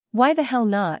Why the hell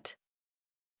not?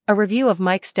 A review of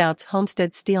Mike Stout's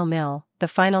Homestead Steel Mill, The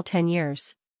Final 10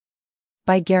 Years.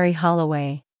 By Gary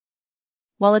Holloway.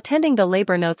 While attending the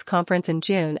Labor Notes conference in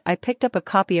June, I picked up a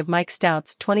copy of Mike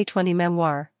Stout's 2020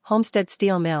 memoir, Homestead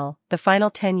Steel Mill, The Final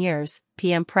 10 Years,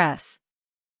 PM Press.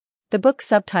 The book's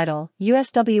subtitle,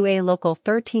 USWA Local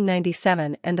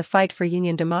 1397 and the Fight for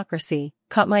Union Democracy,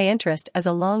 caught my interest as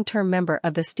a long-term member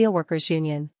of the Steelworkers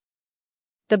Union.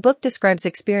 The book describes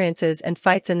experiences and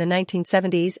fights in the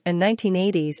 1970s and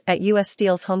 1980s at U.S.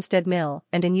 Steel's Homestead Mill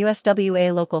and in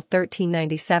USWA Local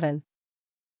 1397.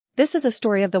 This is a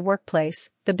story of the workplace,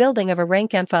 the building of a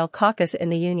rank-and-file caucus in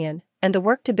the Union, and the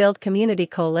work to build community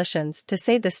coalitions to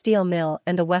save the steel mill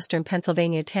and the western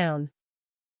Pennsylvania town.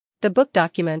 The book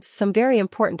documents some very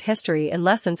important history and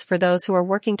lessons for those who are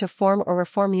working to form or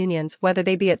reform unions, whether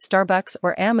they be at Starbucks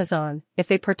or Amazon, if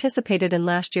they participated in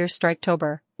last year's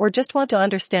Striketober, or just want to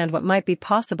understand what might be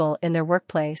possible in their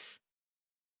workplace.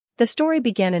 The story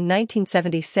began in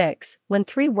 1976, when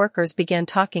 3 workers began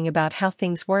talking about how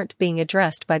things weren't being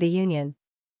addressed by the union.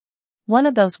 One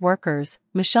of those workers,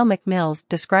 Michelle McMills,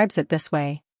 describes it this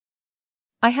way.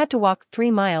 I had to walk 3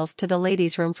 miles to the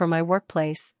ladies' room from my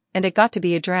workplace, and it got to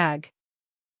be a drag.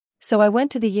 So I went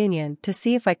to the union to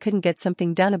see if I couldn't get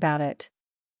something done about it.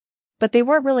 But they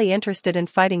weren't really interested in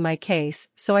fighting my case,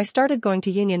 so I started going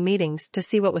to union meetings to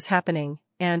see what was happening,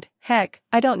 and, heck,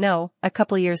 I don't know, a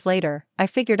couple years later, I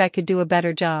figured I could do a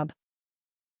better job.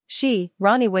 She,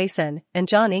 Ronnie Wason, and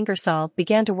John Ingersoll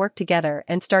began to work together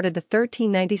and started the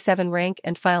 1397 Rank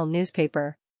and File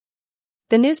newspaper.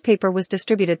 The newspaper was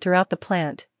distributed throughout the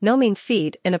plant, no mean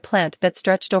feat in a plant that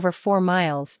stretched over 4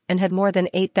 miles and had more than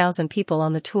 8,000 people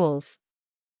on the tools.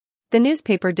 The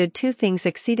newspaper did 2 things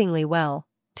exceedingly well: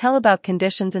 tell about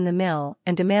conditions in the mill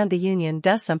and demand the union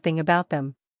does something about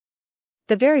them.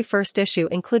 The very first issue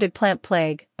included Plant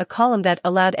Plague, a column that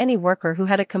allowed any worker who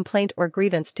had a complaint or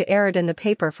grievance to air it in the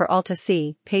paper for all to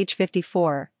see, page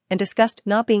 54, and discussed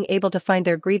not being able to find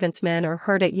their grievance men or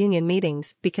heard at union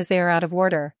meetings because they are out of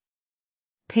order.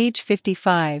 Page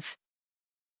 55.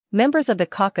 Members of the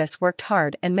caucus worked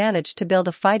hard and managed to build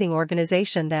a fighting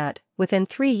organization that, within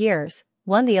 3 years,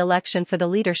 won the election for the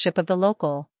leadership of the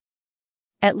local.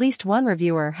 At least one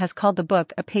reviewer has called the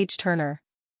book a page-turner.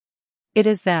 It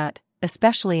is that,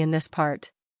 especially in this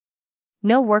part.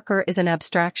 No worker is an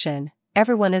abstraction,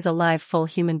 everyone is a live full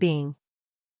human being.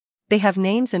 They have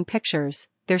names and pictures,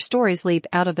 their stories leap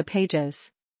out of the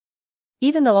pages.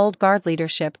 Even the old guard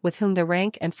leadership with whom the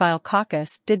rank and file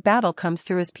caucus did battle comes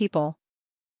through as people.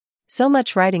 So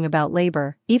much writing about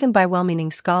labor, even by well-meaning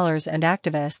scholars and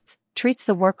activists, treats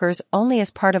the workers only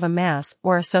as part of a mass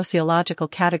or a sociological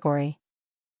category.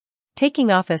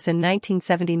 Taking office in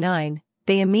 1979,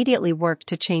 they immediately worked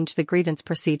to change the grievance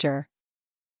procedure.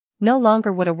 No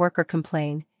longer would a worker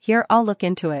complain, "Here, I'll look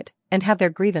into it," and have their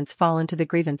grievance fall into the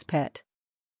grievance pit.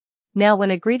 Now,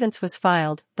 when a grievance was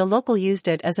filed, the local used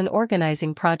it as an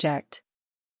organizing project.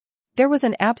 There was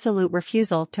an absolute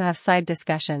refusal to have side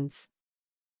discussions.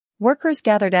 Workers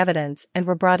gathered evidence and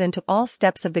were brought into all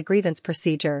steps of the grievance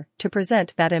procedure to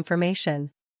present that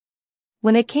information.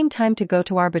 When it came time to go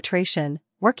to arbitration,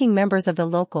 working members of the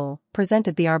local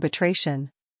presented the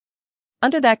arbitration.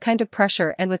 Under that kind of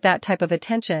pressure and with that type of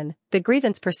attention, the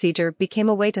grievance procedure became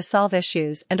a way to solve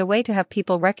issues and a way to have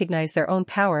people recognize their own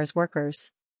power as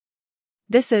workers.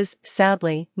 This is,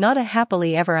 sadly, not a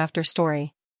happily ever after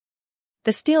story.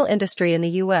 The steel industry in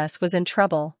the U.S. was in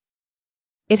trouble.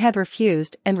 It had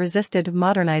refused and resisted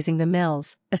modernizing the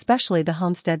mills, especially the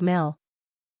Homestead Mill.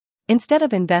 Instead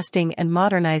of investing and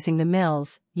modernizing the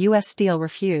mills, U.S. Steel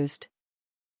refused.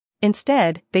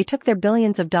 Instead, they took their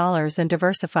billions of dollars and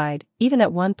diversified, even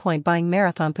at one point buying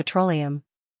Marathon Petroleum.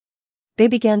 They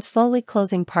began slowly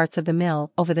closing parts of the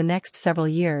mill over the next several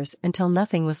years until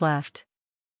nothing was left.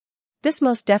 This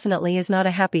most definitely is not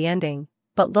a happy ending,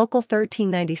 but Local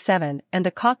 1397 and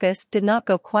the caucus did not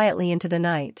go quietly into the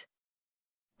night.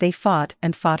 They fought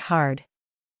and fought hard.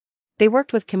 They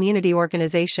worked with community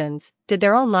organizations, did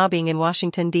their own lobbying in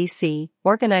Washington, D.C.,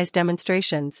 organized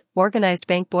demonstrations, organized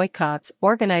bank boycotts,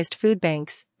 organized food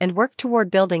banks, and worked toward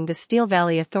building the Steel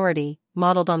Valley Authority,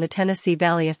 modeled on the Tennessee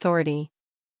Valley Authority.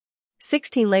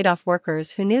 16 laid-off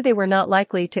workers who knew they were not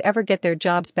likely to ever get their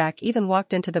jobs back even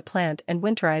walked into the plant and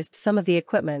winterized some of the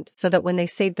equipment so that when they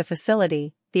saved the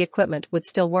facility, the equipment would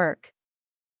still work.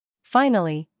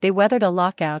 Finally, they weathered a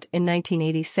lockout in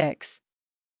 1986.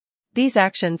 These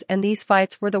actions and these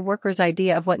fights were the workers'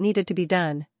 idea of what needed to be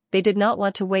done. They did not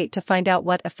want to wait to find out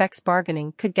what effects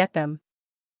bargaining could get them.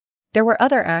 There were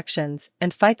other actions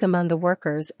and fights among the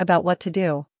workers about what to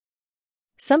do.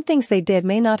 Some things they did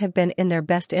may not have been in their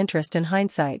best interest in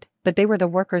hindsight, but they were the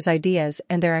workers' ideas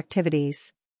and their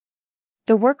activities.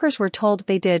 The workers were told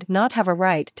they did not have a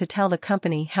right to tell the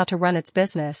company how to run its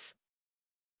business.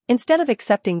 Instead of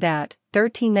accepting that,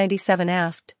 1397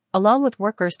 asked, along with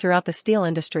workers throughout the steel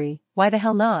industry, why the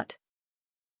hell not?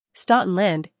 Stoughton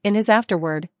Lynd, in his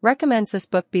afterword, recommends this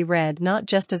book be read not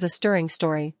just as a stirring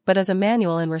story but as a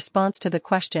manual in response to the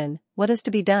question, what is to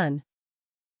be done?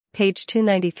 Page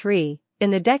 293. In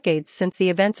the decades since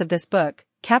the events of this book,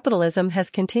 capitalism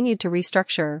has continued to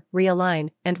restructure,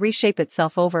 realign, and reshape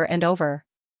itself over and over.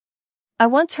 I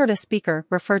once heard a speaker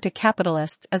refer to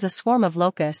capitalists as a swarm of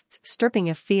locusts stripping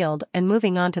a field and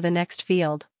moving on to the next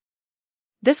field.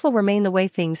 This will remain the way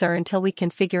things are until we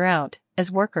can figure out,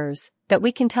 as workers, that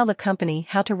we can tell the company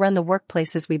how to run the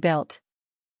workplaces we built.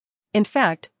 In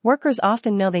fact, workers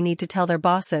often know they need to tell their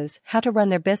bosses how to run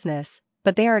their business,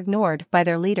 but they are ignored by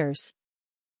their leaders.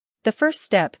 The first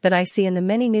step that I see in the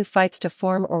many new fights to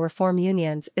form or reform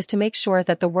unions is to make sure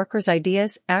that the workers'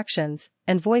 ideas, actions,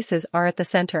 and voices are at the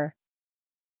center.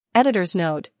 Editor's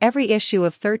note: every issue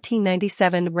of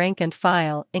 1397 Rank and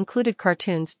File included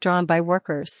cartoons drawn by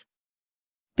workers.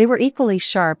 They were equally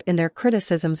sharp in their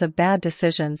criticisms of bad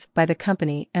decisions by the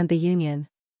company and the union.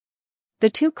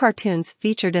 The two cartoons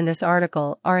featured in this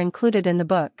article are included in the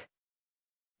book.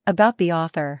 About the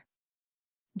author.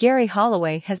 Gary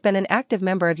Holloway has been an active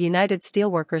member of United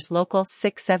Steelworkers Local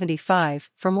 675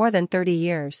 for more than 30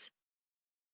 years.